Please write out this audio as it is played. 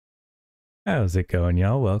How's it going,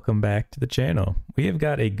 y'all? Welcome back to the channel. We have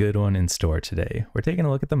got a good one in store today. We're taking a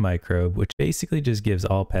look at the microbe, which basically just gives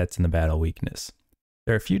all pets in the battle weakness.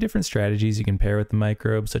 There are a few different strategies you can pair with the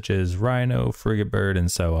microbe, such as Rhino, Frig Bird,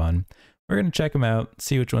 and so on. We're going to check them out,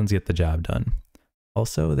 see which ones get the job done.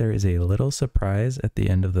 Also, there is a little surprise at the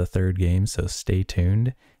end of the third game, so stay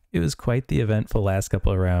tuned. It was quite the eventful last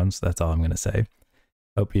couple of rounds, that's all I'm going to say.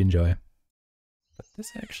 Hope you enjoy. But this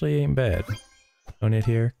actually ain't bad. Own it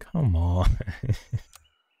here? Come on.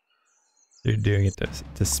 You're doing it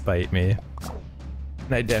to spite me.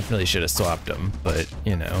 And I definitely should have swapped them, but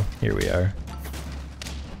you know, here we are.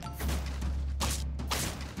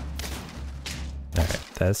 Alright,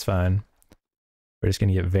 that's fine. We're just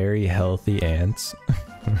gonna get very healthy ants.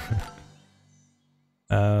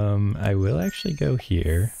 I will actually go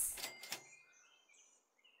here.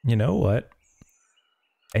 You know what?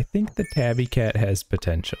 I think the tabby cat has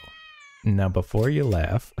potential. Now, before you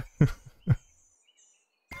laugh,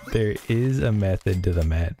 there is a method to the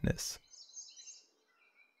madness.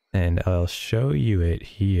 And I'll show you it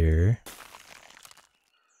here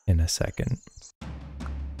in a second.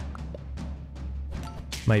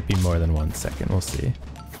 Might be more than 1 second, we'll see.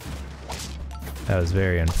 That was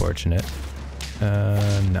very unfortunate.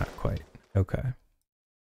 Not quite. Okay.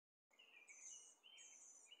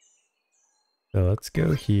 So let's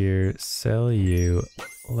go here, sell you,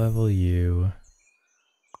 level you.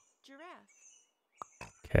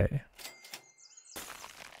 Okay.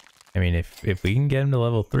 I mean, if we can get him to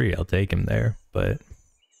level 3, I'll take him there, but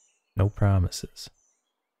no promises.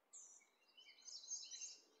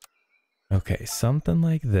 Okay, something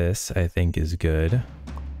like this I think is good.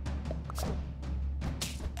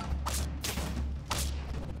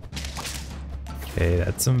 Okay,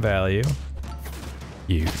 that's some value.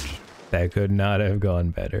 Huge. That could not have gone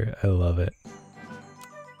better. I love it.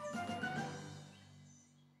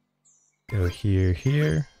 Go here,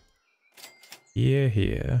 here. Here,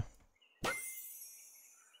 here.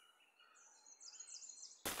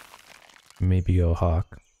 Maybe go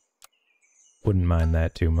hawk. Wouldn't mind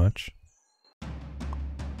that too much.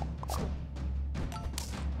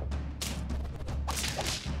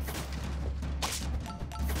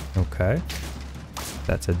 Okay.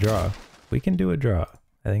 That's a draw. We can do a draw.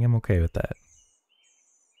 I think I'm okay with that.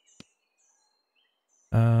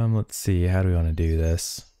 Let's see, how do we want to do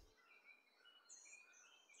this?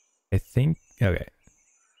 I think, okay.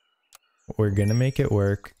 We're gonna make it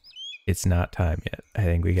work. It's not time yet. I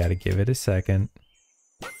think we gotta give it a second.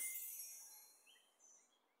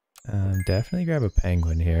 Definitely grab a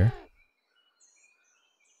penguin here.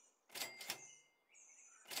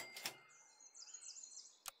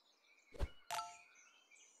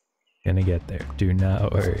 Gonna get there. Do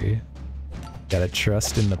not worry. Gotta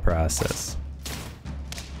trust in the process.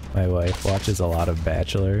 My wife watches a lot of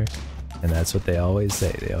Bachelor, and that's what they always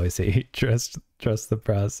say. They always say, trust the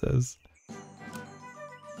process.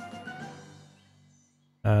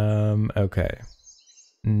 Okay.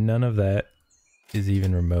 None of that is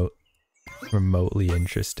even remotely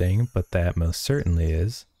interesting, but that most certainly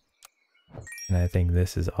is. And I think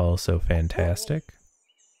this is also fantastic.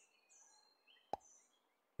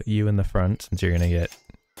 Put you in the front since you're gonna get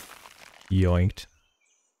yoinked.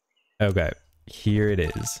 Okay, here it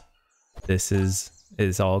is. This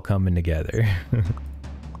is all coming together.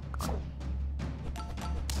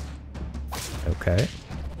 Okay,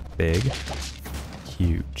 big,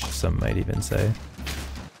 huge, some might even say.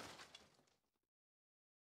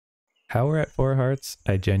 How we're at 4 hearts,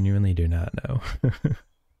 I genuinely do not know.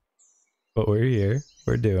 But we're here,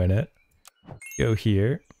 we're doing it. Go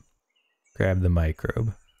here, grab the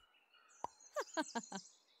microbe.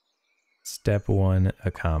 Step 1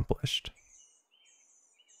 accomplished.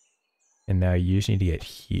 And now you just need to get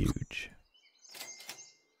huge.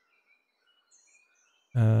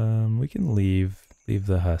 We can leave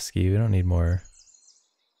the husky. We don't need more.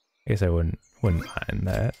 I guess I wouldn't mind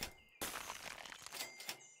that.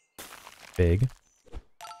 Big.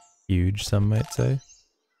 Huge, some might say.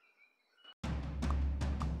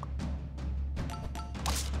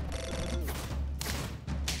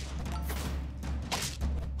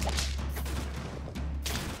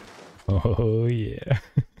 Oh yeah.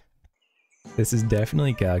 This is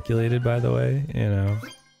definitely calculated, by the way, you know.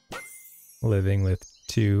 Living with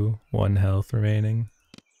 1 health remaining.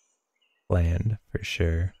 Planned, for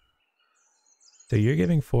sure. So you're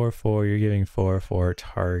giving 4-4, you're giving 4-4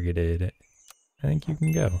 targeted. I think you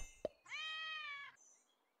can go.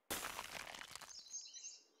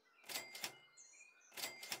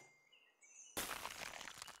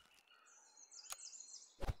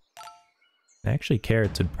 Actually,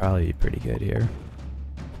 carrots would probably be pretty good here.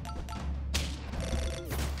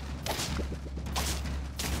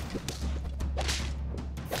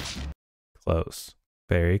 Close.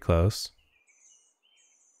 Very close.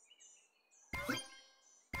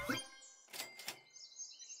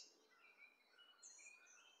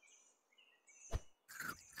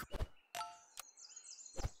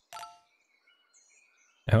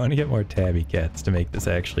 I want to get more tabby cats to make this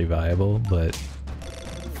actually viable, but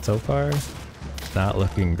so far, it's not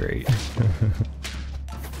looking great.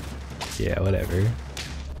 Yeah, whatever.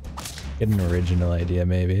 Get an original idea,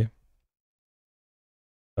 maybe.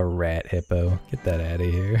 A rat hippo. Get that out of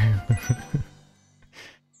here.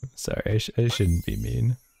 Sorry, I shouldn't be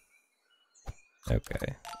mean.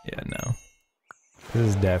 Okay. Yeah, no. This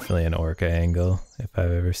is definitely an orca angle, if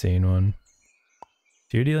I've ever seen one.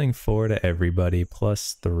 So you're dealing 4 to everybody,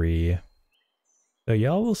 plus 3. So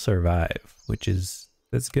y'all will survive,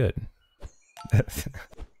 that's good.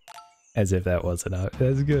 As if that wasn't out.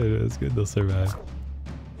 That's good, they'll survive.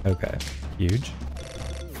 Okay, huge.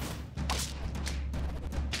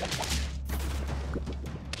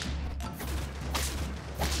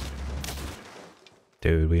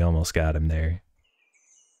 Dude, we almost got him there.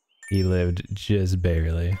 He lived just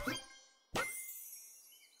barely.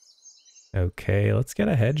 Okay, let's get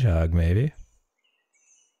a hedgehog, maybe.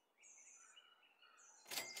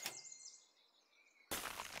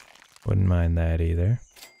 Wouldn't mind that either.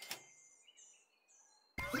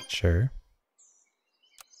 Sure.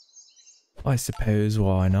 I suppose,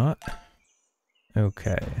 why not?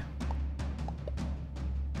 Okay.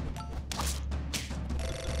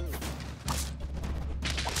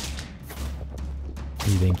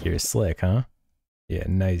 You think you're slick, huh? Yeah,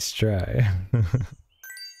 nice try.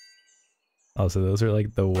 Also, those are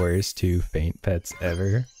like the worst 2 faint pets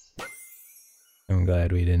ever. I'm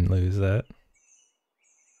glad we didn't lose that.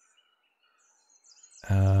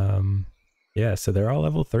 Yeah, so they're all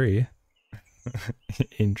level 3.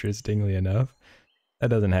 Interestingly enough. That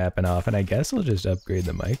doesn't happen often. I guess we'll just upgrade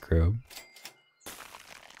the microbe.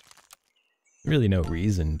 Really no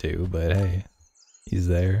reason to, but hey, he's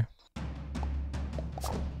there.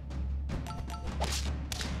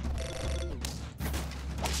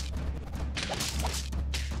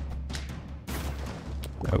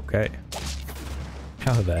 Okay.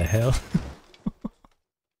 How the hell?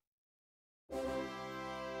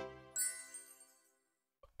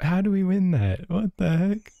 How do we win that? What the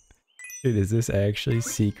heck? Dude, is this actually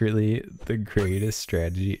secretly the greatest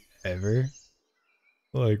strategy ever?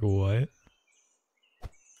 Like what?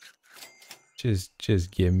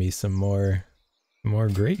 Just give me some more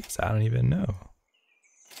grapes. I don't even know.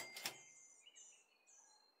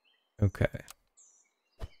 Okay.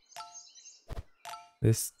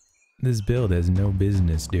 This build has no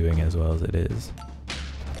business doing as well as it is.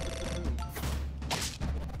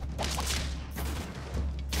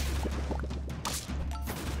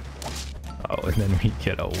 Oh, and then we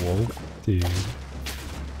get a wolf, dude.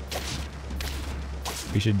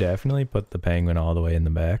 We should definitely put the penguin all the way in the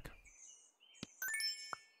back.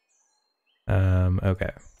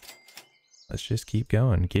 Okay. Let's just keep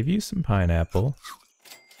going. Give you some pineapple.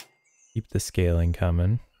 Keep the scaling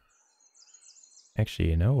coming. Actually,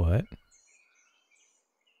 you know what?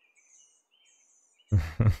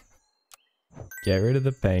 Get rid of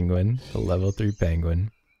the penguin, the level 3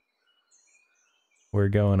 penguin. We're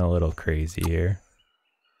going a little crazy here.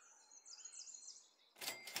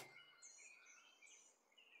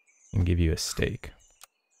 And give you a steak.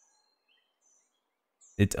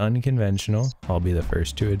 It's unconventional, I'll be the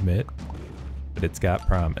first to admit, but it's got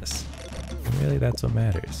promise. And really, that's what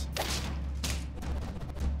matters.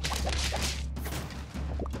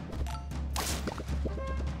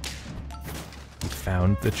 We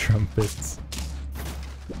found the trumpets.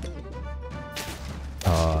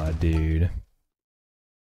 Aw, dude.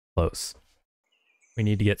 Close. We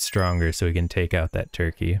need to get stronger so we can take out that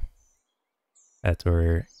turkey. That's where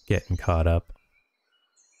we're getting caught up.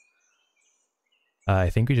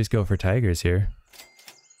 I think we just go for tigers here.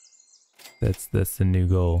 That's the new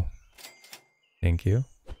goal. Thank you.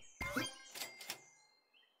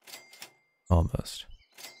 Almost.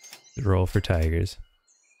 Roll for tigers.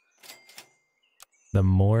 The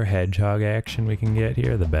more hedgehog action we can get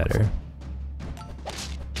here, the better.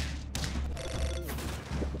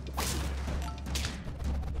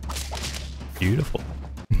 Beautiful.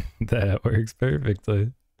 That works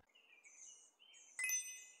perfectly.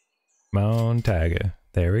 Come on, tiger.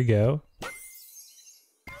 There we go.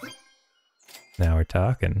 Now we're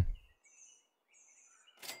talking.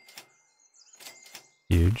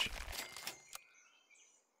 Huge.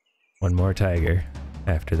 One more tiger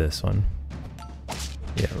after this one.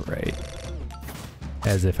 Yeah, right.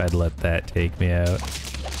 As if I'd let that take me out.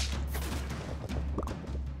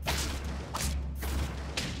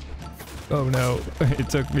 Oh no, it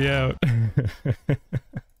took me out.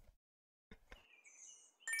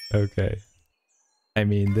 Okay. I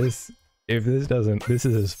mean, this is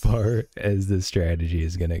as far as this strategy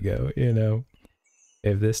is gonna go, you know?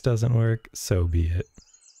 If this doesn't work, so be it.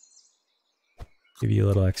 Give you a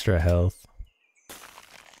little extra health.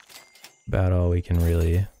 About all we can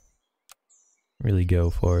really go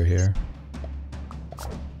for here.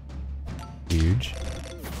 Huge.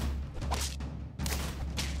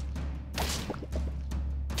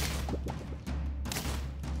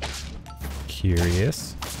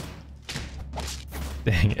 Curious.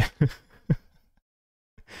 Dang it.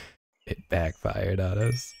 It backfired on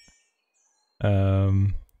us.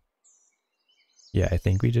 Yeah, I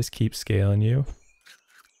think we just keep scaling you.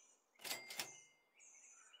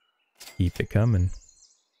 Keep it coming.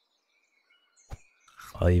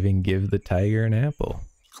 I'll even give the tiger an apple.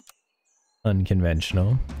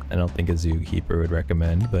 Unconventional. I don't think a zookeeper would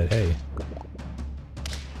recommend, but hey.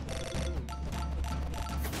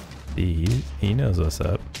 He knows what's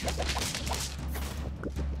up.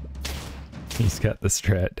 He's got the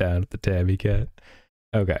strat down with the tabby cat.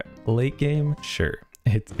 Okay, late game, sure.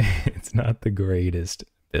 It's not the greatest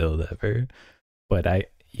build ever,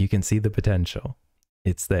 but you can see the potential.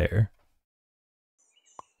 It's there.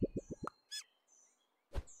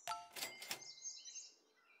 Let's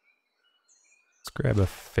grab a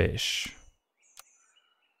fish.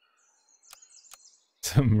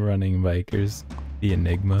 Some running bikers. The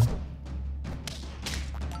Enigma.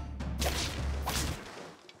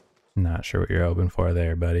 Not sure what you're hoping for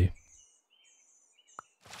there, buddy.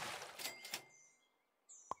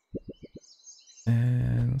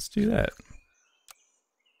 And let's do that.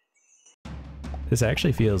 This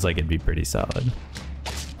actually feels like it'd be pretty solid.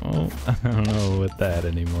 Oh, I don't know with that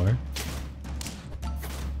anymore.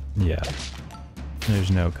 Yeah.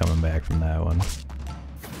 There's no coming back from that one.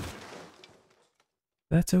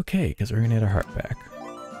 That's okay, because we're gonna get our heart back.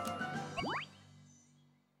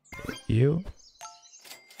 Thank you.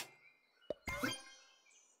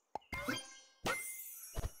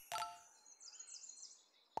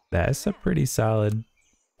 That's a pretty solid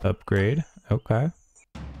upgrade. Okay.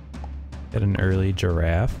 Get an early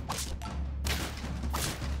giraffe.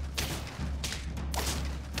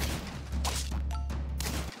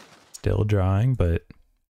 Still drawing, but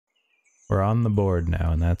we're on the board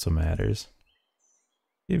now, and that's what matters.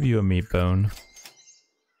 Give you a meat bone.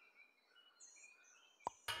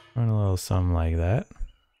 Run a little something like that.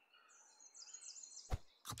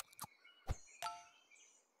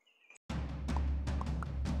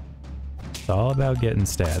 It's all about getting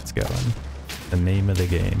stats going. The name of the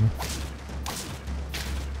game.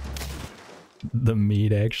 The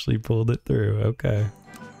meat actually pulled it through. Okay.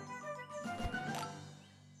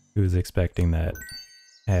 Who was expecting that?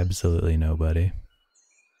 Absolutely nobody.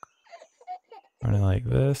 Running like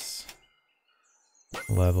this.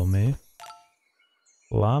 Level me.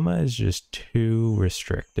 Llama is just too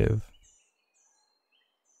restrictive.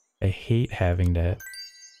 I hate having to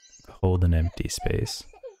hold an empty space.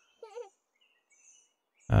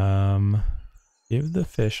 Give the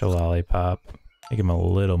fish a lollipop. Make him a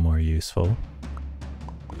little more useful.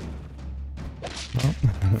 Well,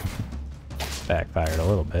 backfired a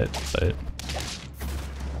little bit, but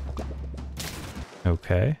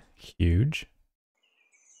okay, huge.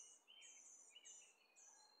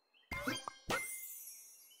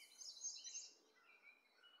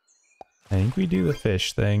 I think we do the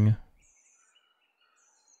fish thing.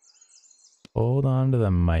 Hold on to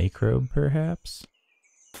the microbe, perhaps?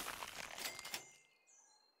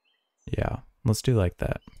 Yeah, let's do like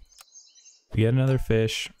that. We get another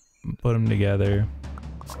fish, put them together.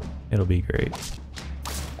 It'll be great.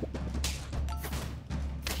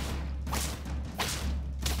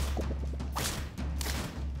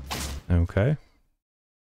 Okay.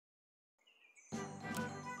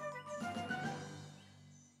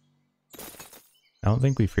 I don't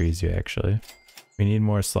think we freeze you, actually. We need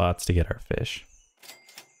more slots to get our fish.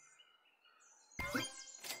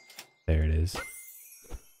 There it is.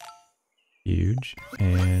 Huge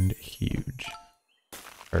and huge.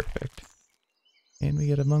 Perfect. And we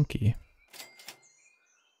get a monkey.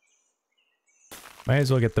 Might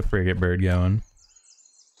as well get the Frig Bird going.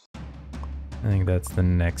 I think that's the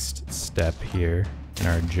next step here in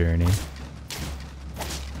our journey.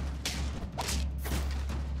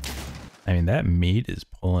 I mean, that meat is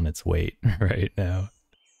pulling its weight right now.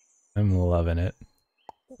 I'm loving it.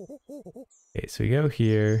 Okay, so we go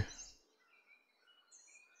here.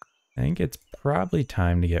 I think it's probably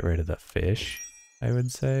time to get rid of the fish, I would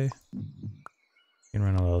say. You can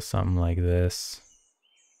run a little something like this.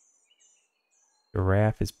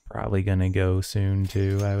 Giraffe is probably gonna go soon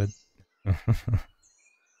too, I would.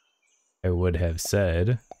 I would have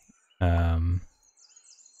said. Apparently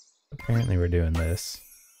we're doing this.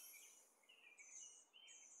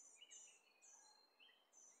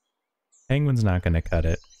 Penguin's not going to cut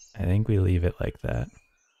it. I think we leave it like that.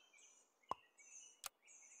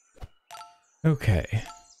 Okay. So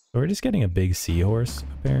we're just getting a big seahorse,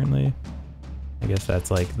 apparently. I guess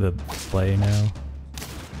that's like the play now.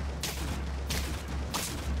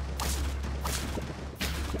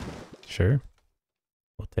 Sure.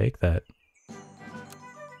 We'll take that.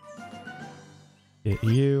 Get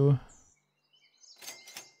you.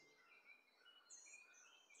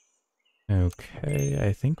 Okay,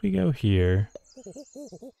 I think we go here.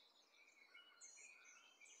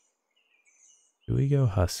 Do we go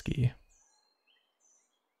husky?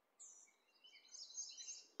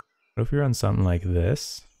 What if we run something like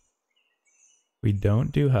this? We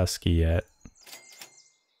don't do husky yet.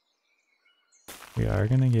 We are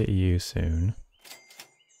gonna get you soon.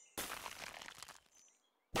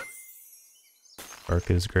 Bark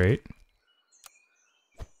is great.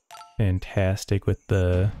 Fantastic with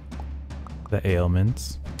the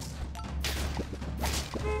ailments.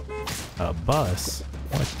 A bus?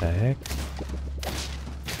 What the heck?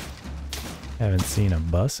 Haven't seen a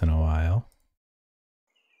bus in a while.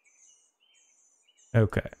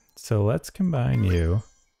 Okay, so let's combine you.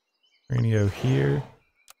 We're gonna go here.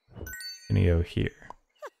 Gonna go here.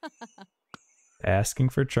 Asking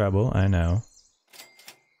for trouble, I know.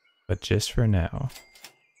 But just for now.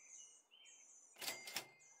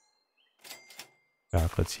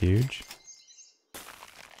 Chocolate's huge.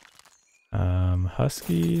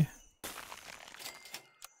 Husky.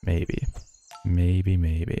 Maybe.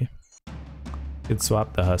 Maybe. Could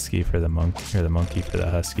swap the husky for the monkey, or the monkey for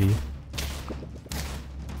the husky.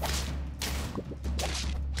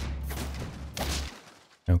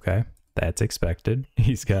 Okay, that's expected.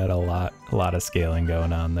 He's got a lot of scaling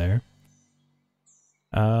going on there.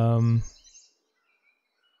 Tell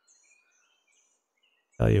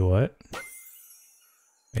you what.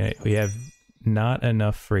 We have not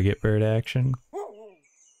enough Frig Bird action.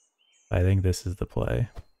 I think this is the play.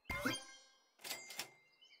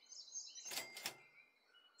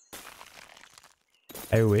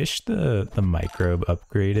 I wish the microbe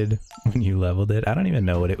upgraded when you leveled it. I don't even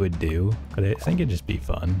know what it would do, but I think it'd just be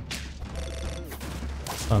fun.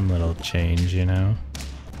 Fun little change, you know?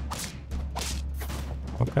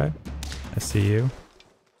 Okay, I see you.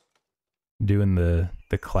 Doing the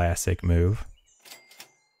classic move.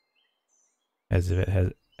 As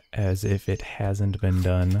if it hasn't been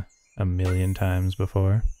done a million times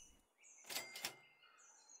before.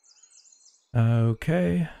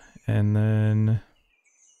 Okay, and then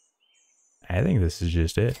I think this is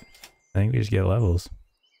just it. I think we just get levels.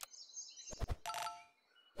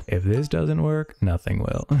 If this doesn't work, nothing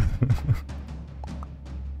will.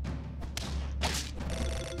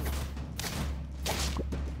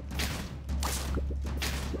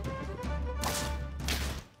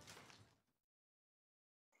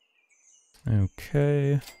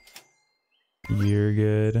 Okay. You're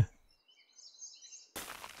good.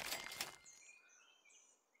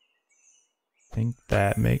 I think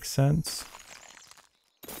that makes sense.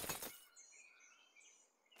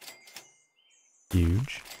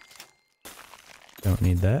 Huge. Don't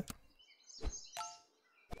need that.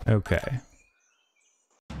 Okay.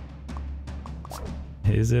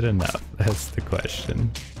 Is it enough? That's the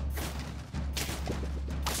question.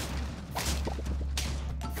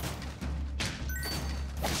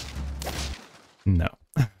 No.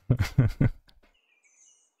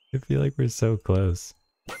 I feel like we're so close.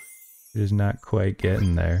 We're just not quite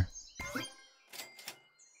getting there.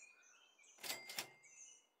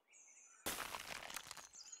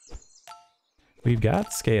 We've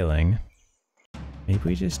got scaling. Maybe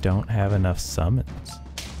we just don't have enough summons.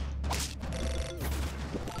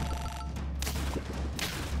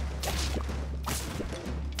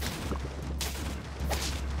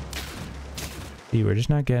 See, we're just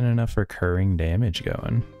not getting enough recurring damage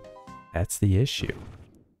going. That's the issue.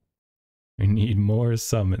 We need more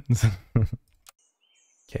summons.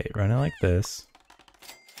 Okay, run it like this.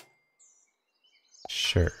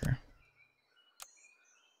 Sure.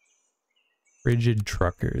 Frigid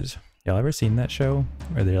Truckers. Y'all ever seen that show?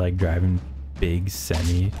 Where they're like driving big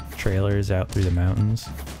semi-trailers out through the mountains?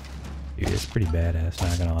 Dude, it's pretty badass,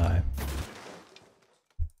 not gonna lie.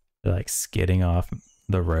 They're like skidding off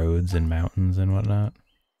the roads and mountains and whatnot.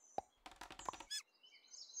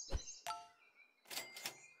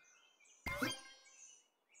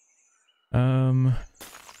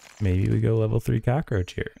 Maybe we go level 3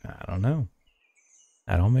 cockroach here. I don't know.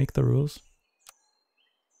 I don't make the rules.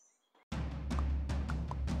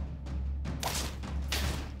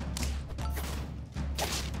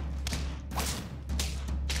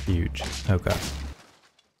 Huge. Okay.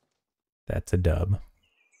 That's a dub.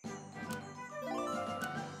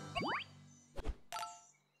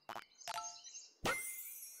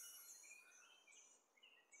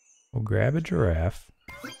 We'll grab a giraffe.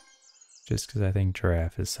 Just because I think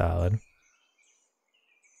giraffe is solid.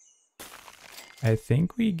 I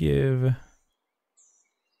think we can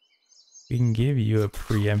give you a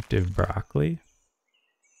preemptive broccoli.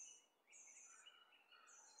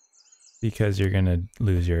 Because you're gonna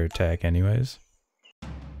lose your attack anyways.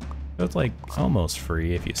 So it's like almost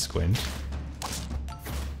free if you squint.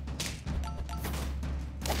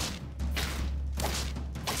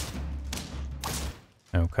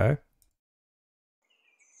 Okay.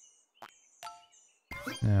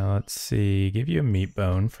 Now let's see, give you a meat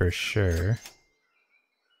bone for sure.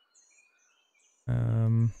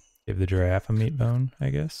 Give the giraffe a meat bone,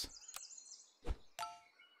 I guess.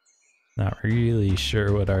 Not really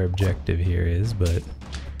sure what our objective here is, but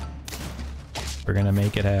we're gonna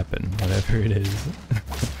make it happen, whatever it is.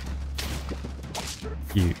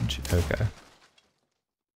 Huge, okay.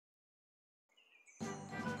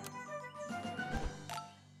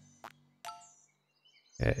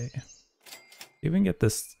 Okay. See if we can get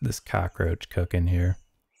this cockroach cooking here.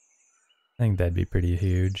 I think that'd be pretty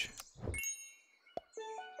huge.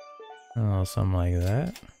 Oh, something like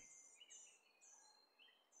that.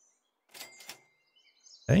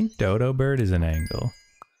 I think dodo bird is an angle.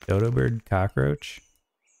 Dodo bird cockroach.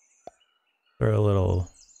 Throw a little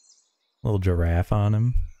giraffe on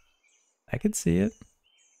him. I could see it.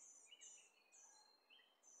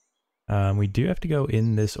 We do have to go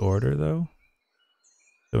in this order though.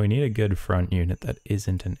 So we need a good front unit that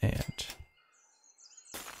isn't an ant.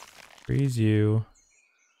 Freeze you.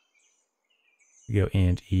 We go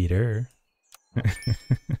ant eater.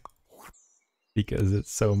 Because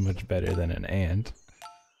it's so much better than an ant.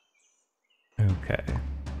 Okay.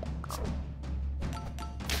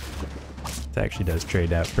 This actually does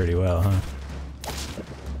trade out pretty well, huh?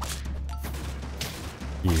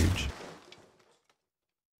 Huge.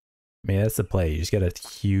 I mean, that's the play. You just get a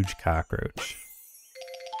huge cockroach.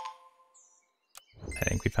 I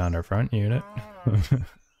think we found our front unit.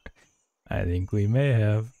 I think we may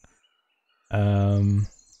have. I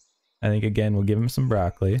think again we'll give him some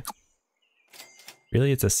broccoli.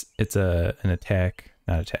 Really, it's an attack,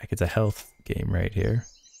 not attack. It's a health game right here.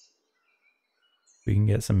 We can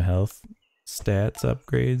get some health stats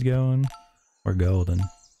upgrades going. We're golden.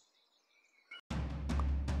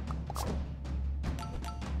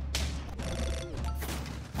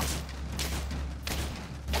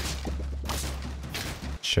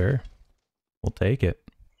 Sure, we'll take it.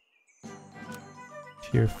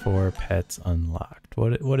 Tier 4 pets unlocked.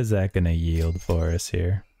 What is that gonna yield for us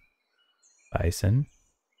here? Bison.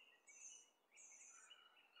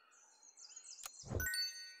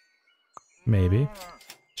 Maybe.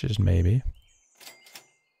 Just maybe.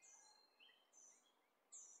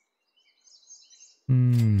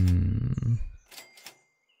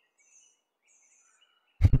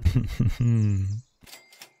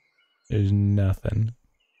 There's nothing.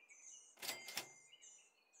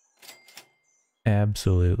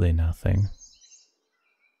 Absolutely nothing.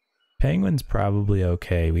 Penguin's probably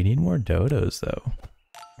okay. We need more dodos though.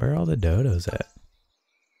 Where are all the dodos at?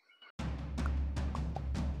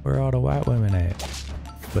 Where are all the white women at?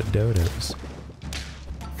 But dodos.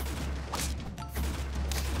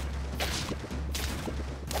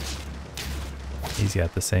 He's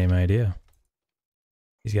got the same idea.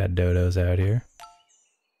 He's got dodos out here.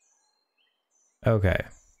 Okay.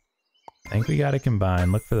 I think we gotta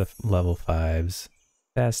combine. Look for the level 5s.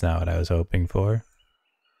 That's not what I was hoping for.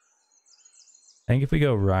 I think if we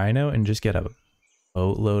go Rhino and just get a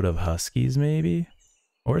boatload of huskies maybe?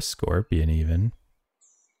 Or scorpion even.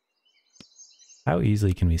 How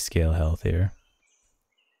easily can we scale health here?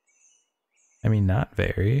 I mean, not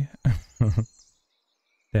very.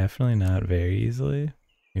 Definitely not very easily.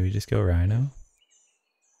 Maybe just go Rhino.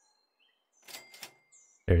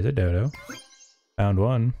 There's a dodo. Found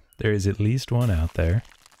one. There is at least one out there.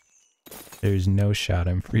 There's no shot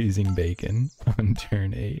I'm freezing bacon on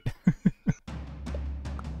turn 8.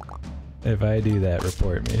 If I do that,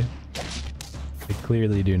 report me. I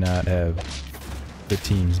clearly do not have the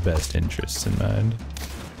team's best interests in mind.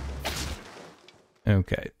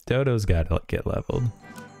 Okay, dodo's gotta get leveled.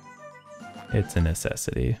 It's a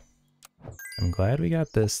necessity. I'm glad we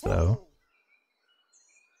got this though.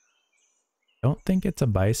 Don't think it's a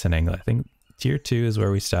bison angle. I think tier 2 is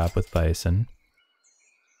where we stop with bison.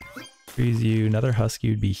 Freeze you. Another husky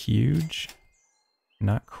would be huge.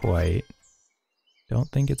 Not quite. Don't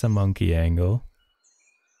think it's a monkey angle.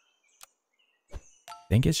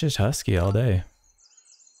 Think it's just husky all day.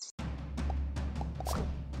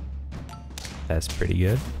 That's pretty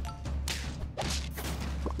good.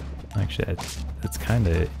 Actually, that's kind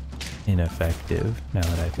of ineffective now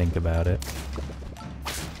that I think about it.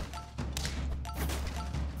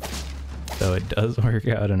 So it does work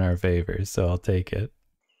out in our favor, so I'll take it.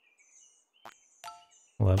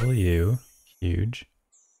 Level you. Huge.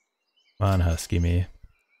 Come on, husky me.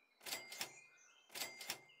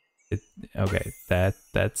 Okay,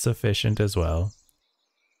 that's sufficient as well.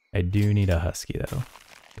 I do need a husky though.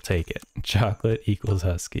 I'll take it. Chocolate equals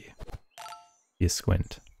husky. You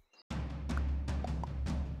squint.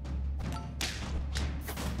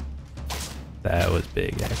 That was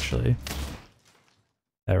big, actually.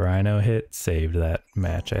 That Rhino hit saved that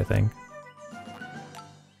match, I think.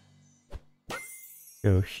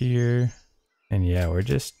 Go here. And yeah, we're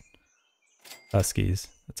just huskies.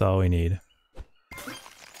 That's all we need.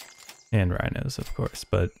 And rhinos, of course.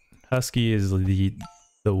 But husky is the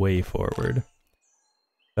way forward.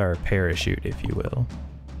 Our parachute, if you will.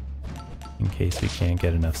 In case we can't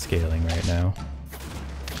get enough scaling right now.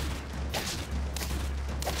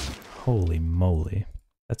 Holy moly.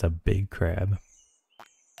 That's a big crab.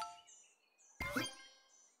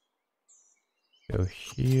 Go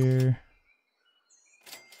here.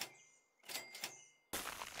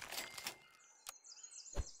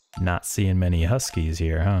 Not seeing many huskies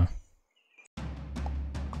here, huh?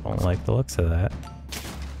 Don't like the looks of that.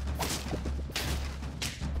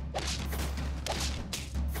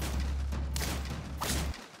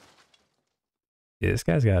 Yeah, this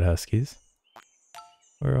guy's got huskies.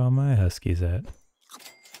 Where are all my huskies at?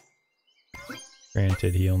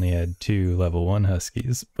 Granted, he only had 2 level 1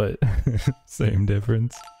 huskies, but same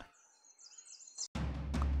difference.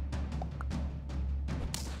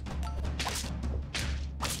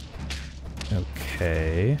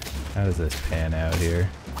 Okay, how does this pan out here?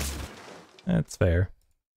 That's fair.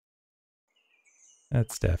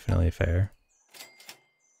 That's definitely fair.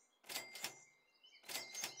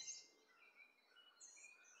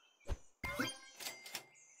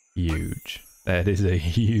 Huge. That is a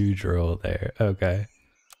huge roll there. Okay.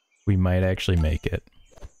 We might actually make it.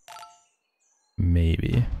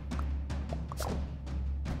 Maybe.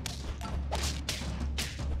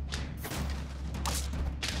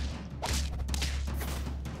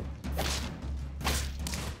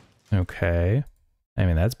 Okay. I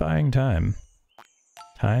mean, that's buying time.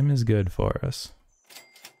 Time is good for us.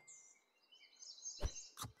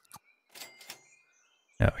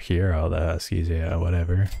 Oh, here are all the huskies. Yeah,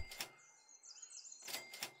 whatever.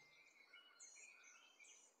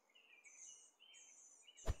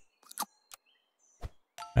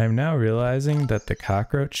 I'm now realizing that the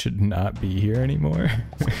cockroach should not be here anymore.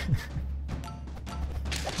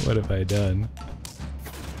 What have I done?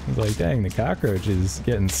 I was like, dang, the cockroach is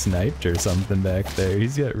getting sniped or something back there.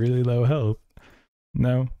 He's got really low health.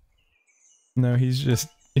 No. No, he's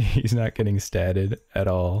not getting statted at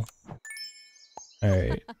all.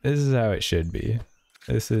 Alright, this is how it should be.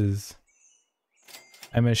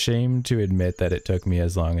 I'm ashamed to admit that it took me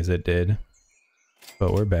as long as it did.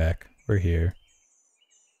 But we're back. We're here.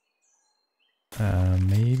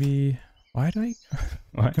 Maybe... Why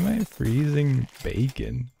am I freezing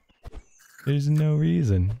bacon? There's no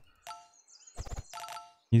reason.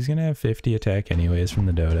 He's gonna have 50 attack anyways from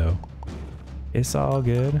the dodo. It's all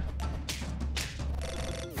good.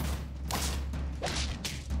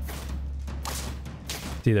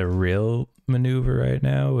 See, the real maneuver right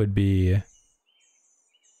now would be...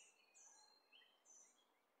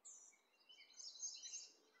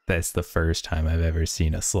 That's the first time I've ever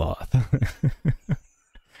seen a sloth.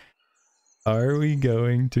 Are we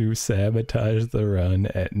going to sabotage the run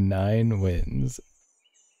at 9 wins?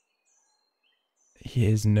 He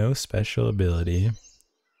has no special ability.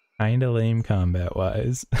 Kinda lame combat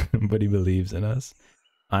wise, but he believes in us.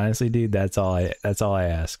 Honestly, dude, that's all I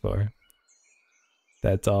ask for.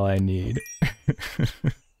 That's all I need.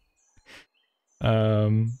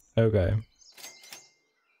 Okay.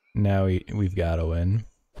 Now we've got to win.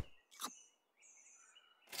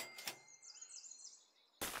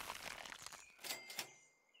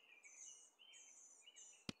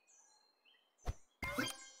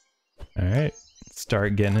 Alright,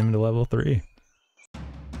 start getting him to level 3.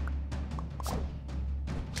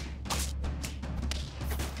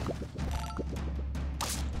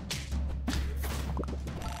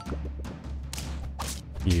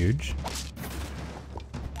 Huge.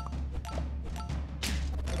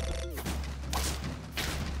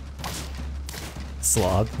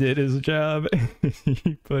 Sloth did his job.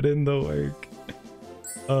 He put in the work.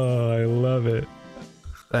 Oh, I love it.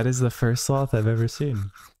 That is the first sloth I've ever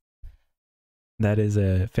seen. That is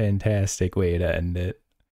a fantastic way to end it.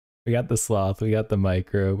 We got the sloth, we got the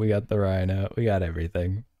microbe, we got the rhino, we got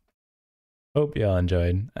everything. Hope y'all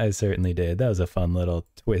enjoyed. I certainly did. That was a fun little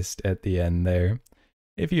twist at the end there.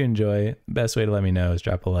 If you enjoy, the best way to let me know is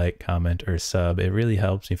drop a like, comment, or sub. It really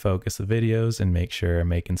helps me focus the videos and make sure I'm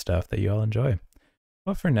making stuff that you all enjoy.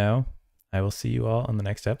 But for now, I will see you all on the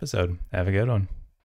next episode. Have a good one.